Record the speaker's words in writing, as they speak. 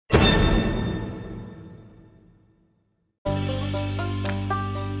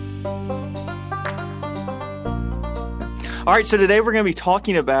All right, so today we're going to be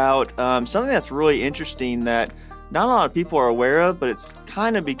talking about something that's really interesting that not a lot of people are aware of, but it's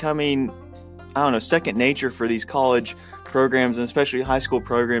kind of becoming, second nature for these college programs and especially high school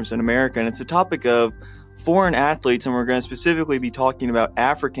programs in America. And it's the topic of foreign athletes, and we're going to specifically be talking about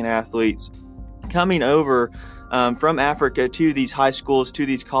African athletes coming over from Africa to these high schools, to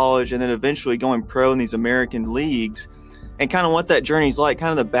these college, and then eventually going pro in these American leagues, and kind of what that journey's like,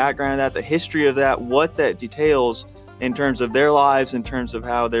 kind of the background of that, the history of that, what that details in terms of their lives, in terms of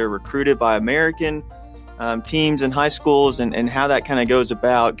how they're recruited by American teams and high schools, and how that kind of goes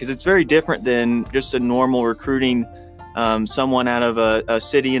about, because it's very different than just a normal recruiting someone out of a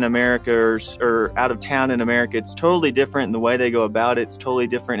city in America or out of town in America. It's totally different in the way they go about it. It's totally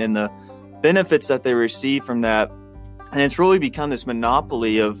different in the benefits that they receive from that. And it's really become this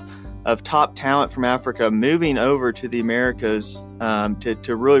monopoly of top talent from Africa moving over to the Americas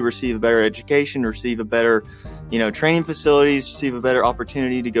to really receive a better education, receive a better training facilities, receive a better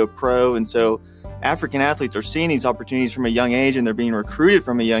opportunity to go pro. And so African athletes are seeing these opportunities from a young age, and they're being recruited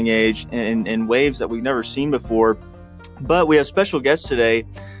from a young age in waves that we've never seen before. But we have special guests today,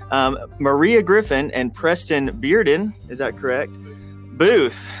 Maria Griffin and Preston Bearden. Is that correct?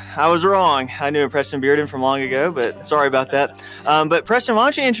 Booth. I was wrong. I knew Preston Bearden from long ago, but sorry about that. But Preston, why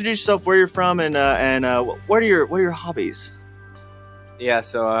don't you introduce yourself, where you're from, and what are your hobbies? Yeah,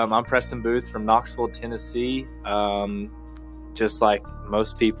 so I'm Preston Booth from Knoxville, Tennessee. Just like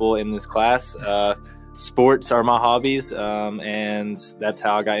most people in this class, sports are my hobbies, and that's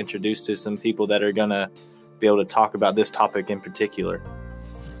how I got introduced to some people that are going to be able to talk about this topic in particular.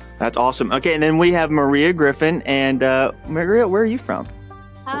 That's awesome. Okay, and then we have Maria Griffin. And Maria, where are you from?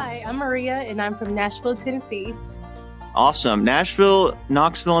 Hi, I'm Maria, and I'm from Nashville, Tennessee. Awesome. Nashville,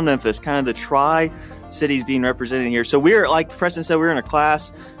 Knoxville, and Memphis, kind of the tri-cities being represented here. So we're, like Preston said, we're in a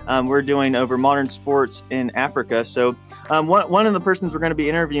class we're doing over modern sports in Africa. So one of the persons we're going to be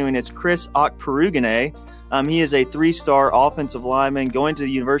interviewing is Chris Okporugene. He is a 3-star offensive lineman going to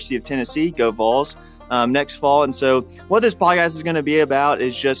the University of Tennessee, go Vols, next fall. And so what this podcast is going to be about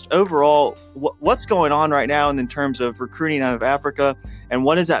is just overall what's going on right now in terms of recruiting out of Africa, and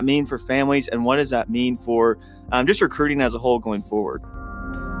what does that mean for families, and what does that mean for just recruiting as a whole going forward.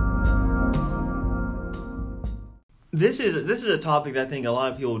 This is a topic that I think a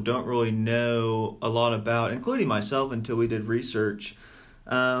lot of people don't really know a lot about, including myself, until we did research.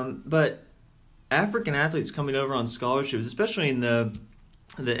 But African athletes coming over on scholarships, especially in the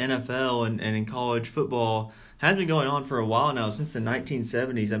NFL and in college football, has been going on for a while now, since the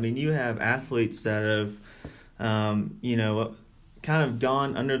 1970s. I mean, you have athletes that have, kind of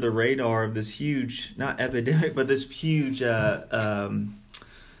gone under the radar of this huge, not epidemic, but this huge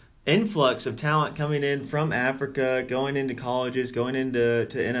influx of talent coming in from Africa, going into colleges, going into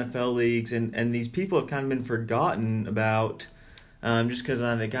NFL leagues, and these people have kind of been forgotten about just because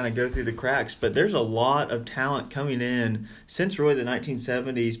they kind of go through the cracks. But there's a lot of talent coming in since really the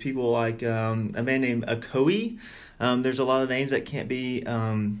 1970s. People like a man named Okoye. There's a lot of names that can't be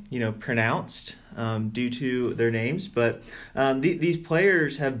pronounced due to their names. But these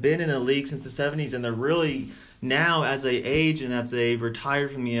players have been in the league since the 70s, and they're really now, as they age and as they've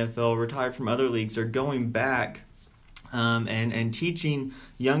retired from the NFL, retired from other leagues, they're going back and teaching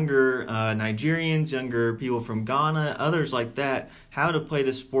younger Nigerians, younger people from Ghana, others like that, how to play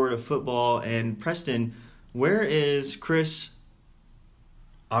the sport of football. And Preston, where is Chris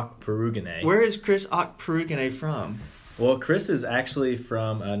Okporugene? Where is Chris Okporugene from? Well, Chris is actually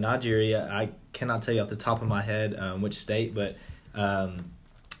from Nigeria. I cannot tell you off the top of my head which state, but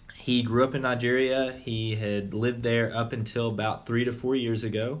he grew up in Nigeria. He had lived there up until about 3 to 4 years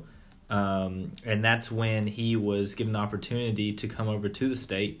ago. And that's when he was given the opportunity to come over to the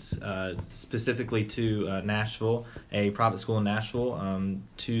States, specifically to Nashville, a private school in Nashville,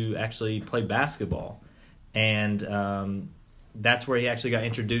 to actually play basketball. And that's where he actually got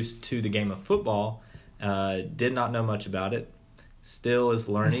introduced to the game of football. Did not know much about it. Still is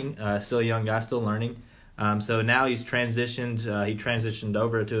learning. Still a young guy, still learning. So now he's transitioned. He transitioned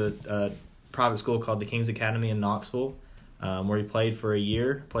over to a private school called the King's Academy in Knoxville, where he played for a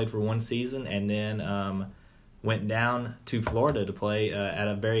year, played for one season, and then went down to Florida to play at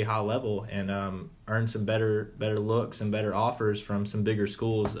a very high level and earned some better looks and better offers from some bigger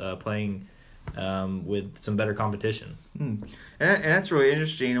schools, playing with some better competition. And that's really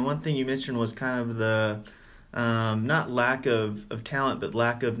interesting. And one thing you mentioned was kind of the not lack of talent, but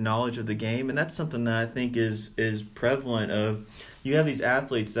lack of knowledge of the game. And that's something that I think is prevalent of. You have these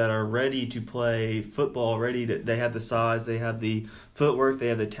athletes that are ready to play football, they have the size, they have the footwork, they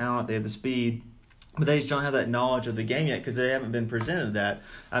have the talent, they have the speed, but they just don't have that knowledge of the game yet because they haven't been presented that.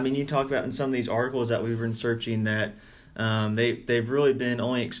 I mean, you talk about in some of these articles that we've been searching that they've really been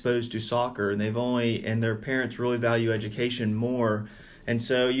only exposed to soccer, and and their parents really value education more. And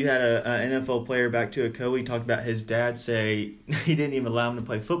so you had an NFL player back to Ocoee talked about his dad say he didn't even allow him to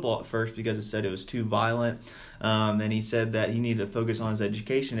play football at first because it said it was too violent. And he said that he needed to focus on his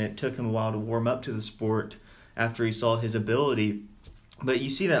education. It took him a while to warm up to the sport after he saw his ability. But you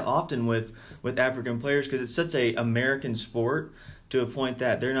see that often with African players because it's such a American sport to a point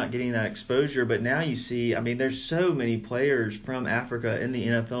that they're not getting that exposure. But now you see, I mean, there's so many players from Africa in the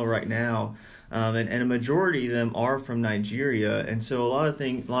NFL right now. And a majority of them are from Nigeria, and so a lot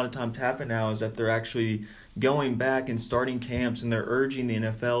of times happen now is that they're actually going back and starting camps, and they're urging the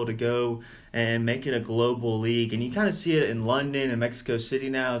NFL to go and make it a global league. And you kind of see it in London and Mexico City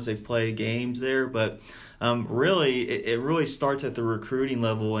now as they play games there, but really it really starts at the recruiting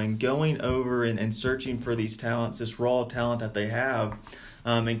level and going over and searching for these talents, this raw talent that they have,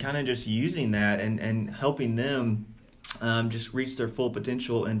 and kind of just using that and helping them just reach their full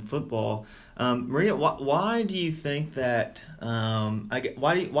potential in football. Maria, why do you think that?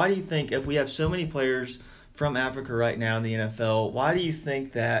 Why do you think if we have so many players from Africa right now in the NFL, why do you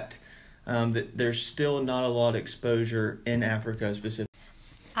think that that there's still not a lot of exposure in Africa specifically?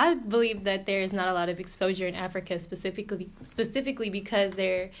 I believe that there is not a lot of exposure in Africa specifically because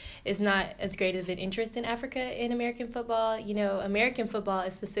there is not as great of an interest in Africa in American football. You know, American football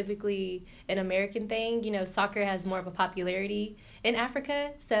is specifically an American thing. You know, soccer has more of a popularity in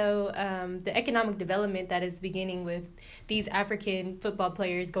Africa. So the economic development that is beginning with these African football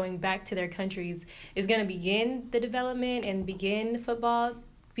players going back to their countries is going to begin the development and begin football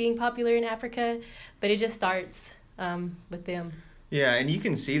being popular in Africa, but it just starts with them. Yeah, and you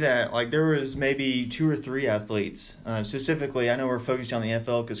can see that, like, there was maybe 2 or 3 athletes. Specifically, I know we're focused on the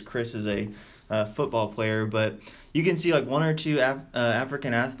NFL because Chris is a football player, but you can see, like, 1 or 2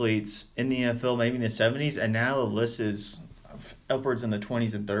 African athletes in the NFL maybe in the 70s, and now the list is upwards in the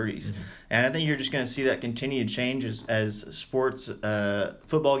 20s and 30s. Mm-hmm. And I think you're just going to see that continued change as sports,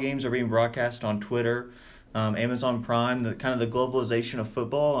 football games are being broadcast on Twitter, Amazon Prime, the kind of the globalization of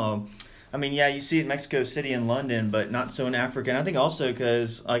football. I mean, yeah, you see it in Mexico City and London, but not so in Africa. And I think also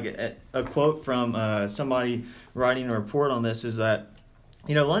because, like, a quote from somebody writing a report on this is that,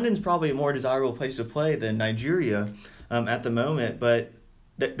 you know, London's probably a more desirable place to play than Nigeria at the moment, but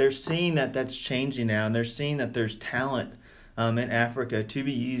they're seeing that that's changing now, and they're seeing that there's talent in Africa to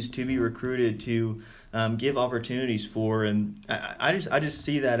be used, to be recruited, to give opportunities for, and I just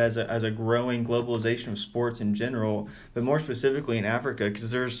see that as a growing globalization of sports in general, but more specifically in Africa,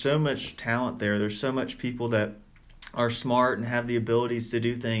 because there's so much talent there. There's so much people that are smart and have the abilities to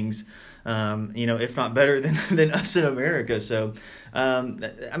do things, you know, if not better than us in America. So,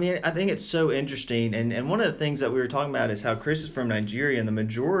 I mean, I think it's so interesting. And one of the things that we were talking about is how Chris is from Nigeria, and the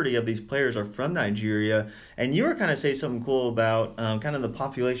majority of these players are from Nigeria. And you were kind of saying something cool about kind of the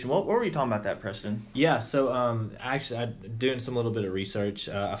population. What were you talking about that, Preston? Yeah, so actually, doing some little bit of research,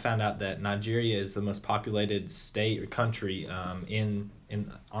 I found out that Nigeria is the most populated state or country on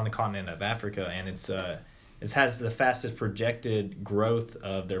the continent of Africa, and it has the fastest projected growth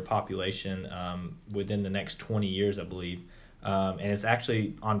of their population within the next 20 years, I believe. And it's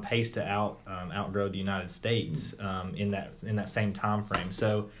actually on pace to outgrow the United States in that same time frame.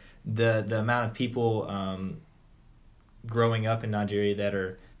 So the amount of people growing up in Nigeria that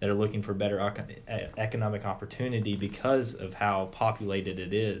are looking for better economic opportunity because of how populated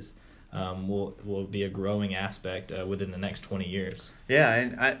it is will be a growing aspect within the next 20 years. Yeah,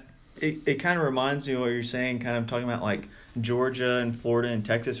 and It kind of reminds me of what you're saying, kind of talking about like Georgia and Florida and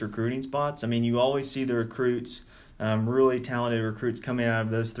Texas recruiting spots. I mean, you always see the recruits, really talented recruits coming out of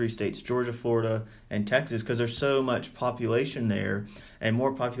those 3 states, Georgia, Florida, and Texas, because there's so much population there, and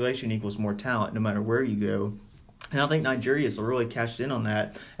more population equals more talent no matter where you go. And I think Nigeria's really cashed in on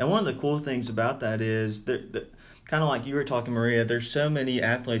that. And one of the cool things about that is kind of like you were talking, Maria, there's so many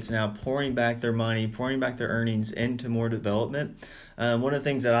athletes now pouring back their money, pouring back their earnings into more development. One of the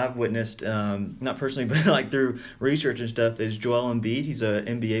things that I've witnessed, not personally, but like through research and stuff, is Joel Embiid. He's an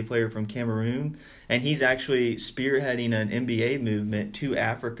NBA player from Cameroon, and he's actually spearheading an NBA movement to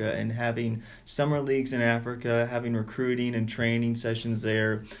Africa and having summer leagues in Africa, having recruiting and training sessions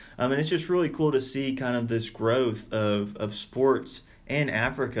there. And it's just really cool to see kind of this growth of sports in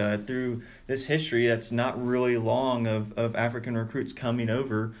Africa through this history that's not really long of African recruits coming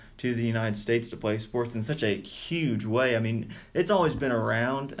over to the United States to play sports in such a huge way. I mean, it's always been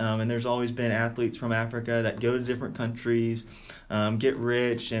around, and there's always been athletes from Africa that go to different countries, get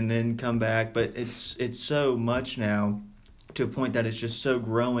rich, and then come back. But it's so much now to a point that it's just so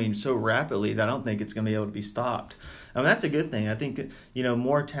growing so rapidly that I don't think it's going to be able to be stopped. That's a good thing. I think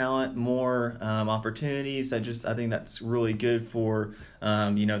more talent, more opportunities. I think that's really good for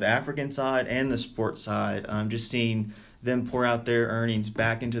the African side and the sports side. Just seeing them pour out their earnings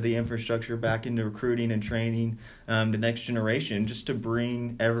back into the infrastructure, back into recruiting and training the next generation, just to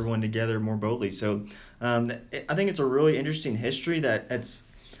bring everyone together more boldly. So I think it's a really interesting history that's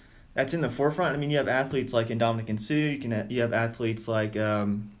in the forefront. I mean, you have athletes like Indomitian Sue. You have athletes like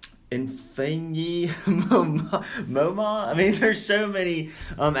Infanyi Moma. I mean, there's so many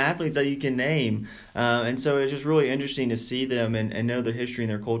athletes that you can name, and so it's just really interesting to see them and know their history and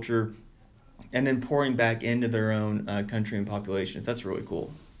their culture, and then pouring back into their own country and populations. That's really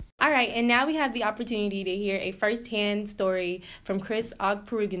cool. All right, and now we have the opportunity to hear a first-hand story from Chris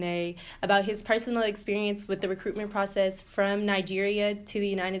Ogpurugune about his personal experience with the recruitment process from Nigeria to the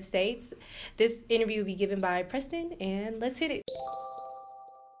United States. This interview will be given by Preston, and let's hit it.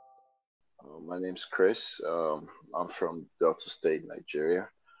 My name's Chris. I'm from Delta State, Nigeria.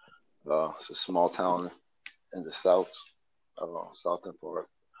 It's a small town in the southern part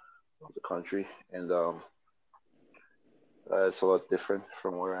of the country, and it's a lot different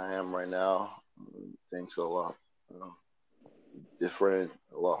from where I am right now. Things are a lot different,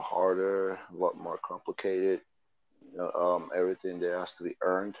 a lot harder, a lot more complicated. Everything there has to be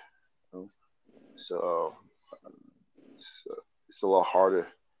earned. So it's a lot harder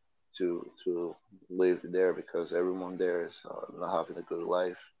to live there because everyone there is not having a good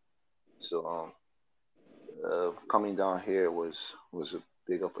life. So coming down here was a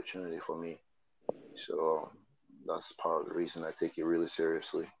big opportunity for me. So that's part of the reason I take it really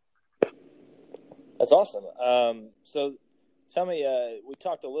seriously. That's awesome. So tell me, we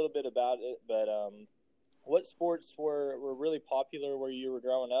talked a little bit about it, but what sports were really popular where you were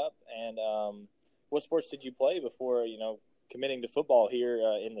growing up, and what sports did you play before, committing to football here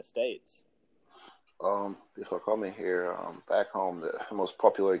in the States? Before coming here, back home, the most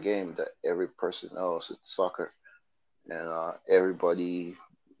popular game that every person knows is soccer. And everybody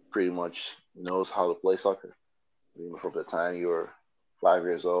pretty much knows how to play soccer. Even from the time you're 5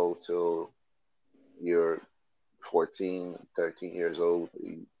 years old till you're 14, 13 years old.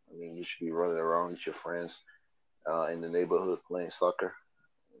 You should be running around with your friends in the neighborhood playing soccer.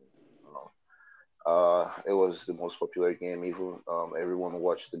 It was the most popular game. Even everyone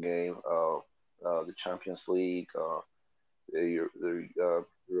watched the game. The Champions League, the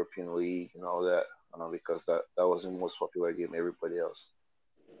European League, and all that, because that was the most popular game everybody else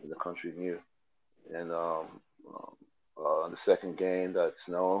in the country knew. And the second game that's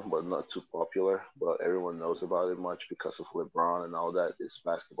known but not too popular, but everyone knows about it much because of LeBron and all that, is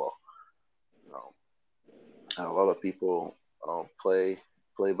basketball. And a lot of people play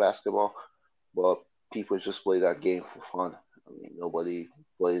basketball, but people just play that game for fun. Nobody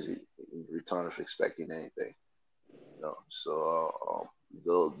plays it in return of expecting anything. So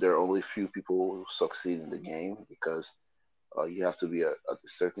there are only few people who succeed in the game because you have to be at a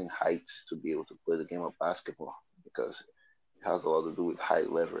certain height to be able to play the game of basketball, because it has a lot to do with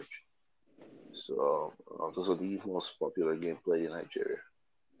height leverage. So those are the most popular game played in Nigeria.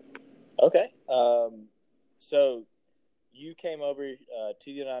 Okay. So you came over to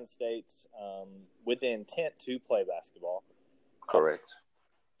the United States with the intent to play basketball. Correct.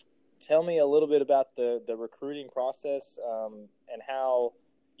 Tell me a little bit about the recruiting process and how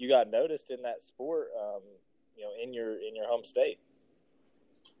you got noticed in that sport, in your home state.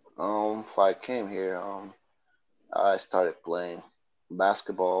 If I came here, I started playing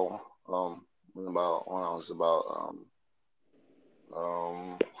basketball when I was about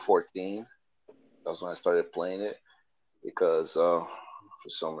 14. That's when I started playing it because for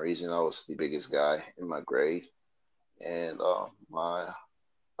some reason I was the biggest guy in my grade, and my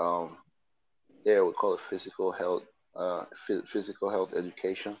there we call it physical health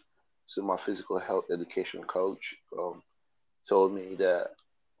education. So my physical health education coach told me that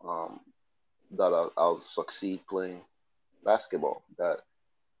I'll succeed playing basketball. That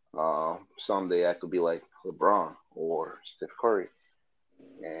someday I could be like LeBron or Steph Curry.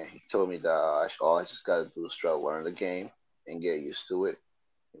 And he told me that all I just got to do is try to learn the game and get used to it.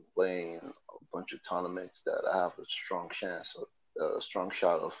 And playing a bunch of tournaments, that I have a strong chance, a strong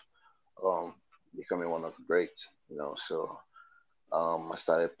shot of becoming one of the greats. So I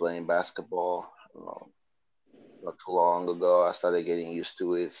started playing basketball not too long ago. I started getting used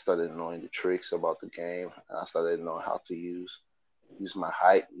to it, started knowing the tricks about the game. And I started knowing how to use my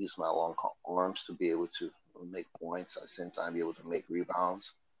height, use my long arms to be able to make points, at the same time be able to make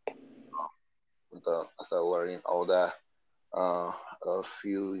rebounds. I started learning all that. A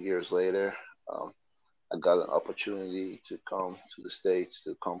few years later, I got an opportunity to come to the States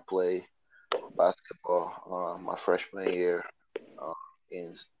to come play basketball my freshman year uh,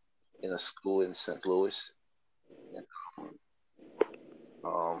 in in a school in St. Louis. And,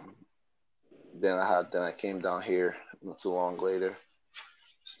 um, then I came down here not too long later.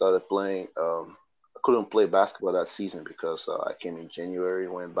 Started playing. I couldn't play basketball that season because I came in January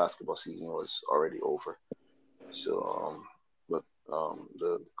when basketball season was already over. So, but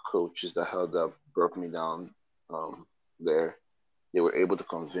the coaches that held up broke me down um, there. They were able to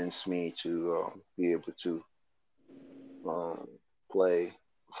convince me to be able to um, play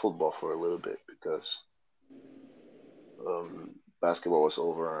football for a little bit because basketball was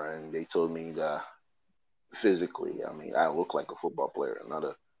over, and they told me that physically, I mean, I look like a football player, not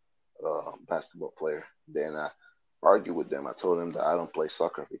a basketball player. Then I argued with them. I told them that I don't play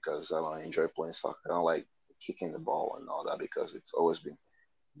soccer because I don't enjoy playing soccer. I don't like kicking the ball and all that because it's always been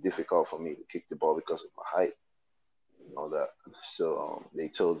difficult for me to kick the ball because of my height and all that. So they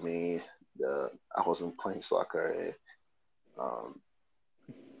told me that I wasn't playing soccer. And,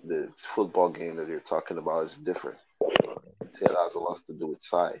 the football game that you're talking about is different. It has a lot to do with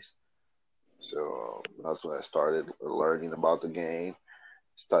size. So that's when I started learning about the game,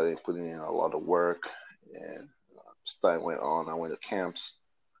 started putting in a lot of work, and as time went on, I went to camps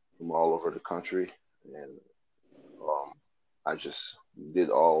from all over the country, and um, I just did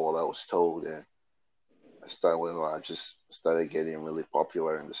all what I was told, and as time went on, I just started getting really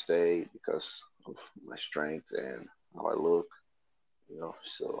popular in the state because of my strength and how I look, you know.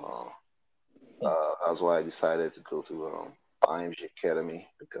 So that's why I decided to go to IMG Academy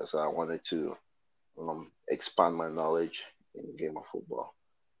because I wanted to expand my knowledge in the game of football.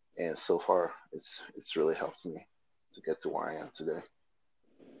 And so far, it's really helped me to get to where I am today.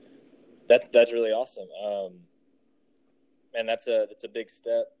 That's really awesome. And that's a big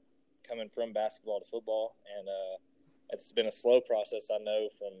step coming from basketball to football, and it's been a slow process. I know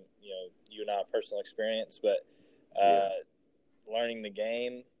from you and I personal experience, but learning the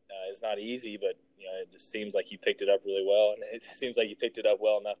game is not easy. But it just seems like you picked it up really well, and it seems like you picked it up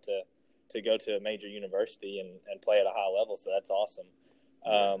well enough to go to a major university and play at a high level. So that's awesome.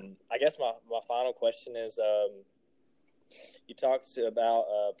 I guess my final question is, you talked about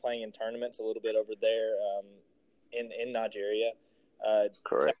playing in tournaments a little bit over there in Nigeria.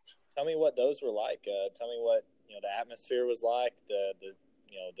 Correct. Tell me what those were like. Tell me what the atmosphere was like,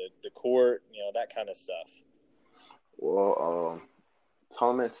 the court, that kind of stuff. Well,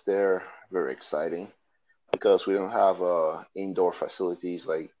 tournaments there very exciting because we don't have indoor facilities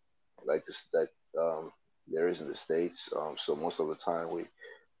like this that there is in the States. So most of the time we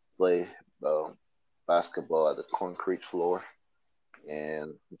play basketball at the concrete floor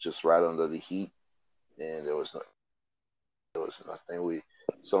and just right under the heat. And there was nothing. We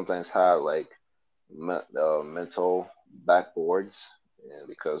sometimes had like mental backboards, and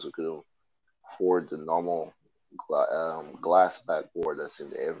because we couldn't afford the normal glass backboard that's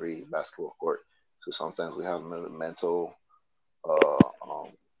in every basketball court, so sometimes we have mental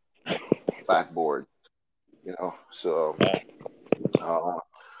backboard, So uh,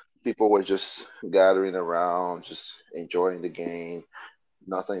 people were just gathering around, just enjoying the game.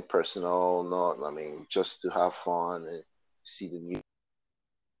 Nothing personal, not I mean, just to have fun and see the new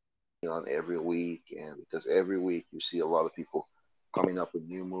on every week, and because every week you see a lot of people coming up with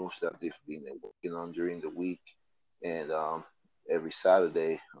new moves that they've been working on during the week, and every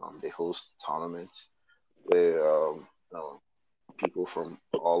Saturday they host tournaments where people from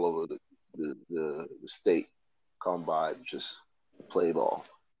all over the state come by and just play ball.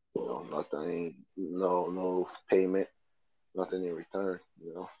 Nothing, no payment, nothing in return.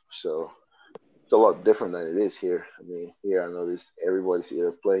 So it's a lot different than it is here. I mean, here I know this everybody's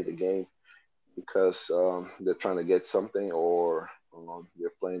either playing the game because they're trying to get something, or they're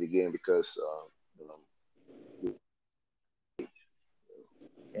playing the game because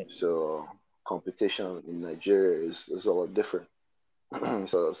so competition in Nigeria is a lot different.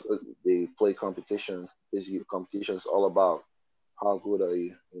 So they play competition. Basically, competition is all about how good are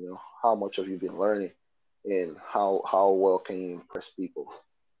you, how much have you been learning, and how well can you impress people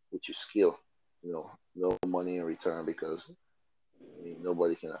with your skill. No money in return because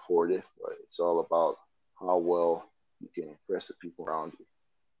nobody can afford it, but it's all about how well you can impress the people around you.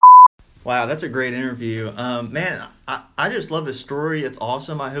 Wow, that's a great interview. Man, I just love the story. It's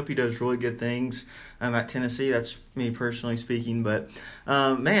awesome. I hope he does really good things at Tennessee. That's me personally speaking. But,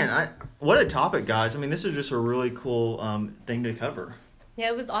 what a topic, guys. I mean, this is just a really cool thing to cover. Yeah,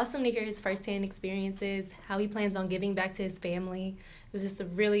 it was awesome to hear his firsthand experiences, how he plans on giving back to his family. It was just a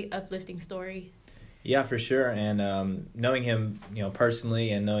really uplifting story. Yeah, for sure. And knowing him,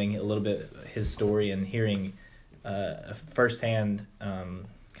 personally, and knowing a little bit his story and hearing a firsthand kind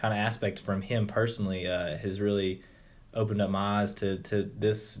of aspect from him personally has really opened up my eyes to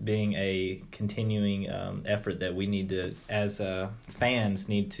this being a continuing effort that we need to, as fans,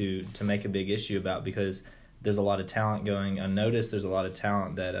 need to make a big issue about, because there's a lot of talent going unnoticed. There's a lot of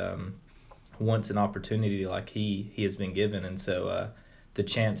talent that wants an opportunity like he has been given, and so the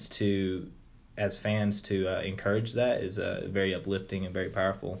chance to, as fans, to encourage that is very uplifting and very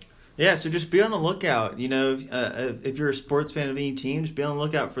powerful. Yeah, so just be on the lookout. If you're a sports fan of any team, just be on the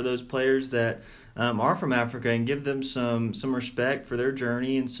lookout for those players that are from Africa, and give them some respect for their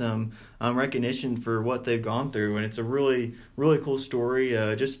journey and some recognition for what they've gone through. And it's a really, really cool story.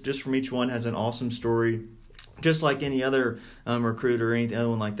 Just from each one has an awesome story, just like any other recruit or any other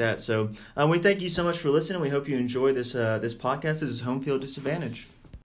one like that. So we thank you so much for listening. We hope you enjoy this podcast. This is Home Field Disadvantage.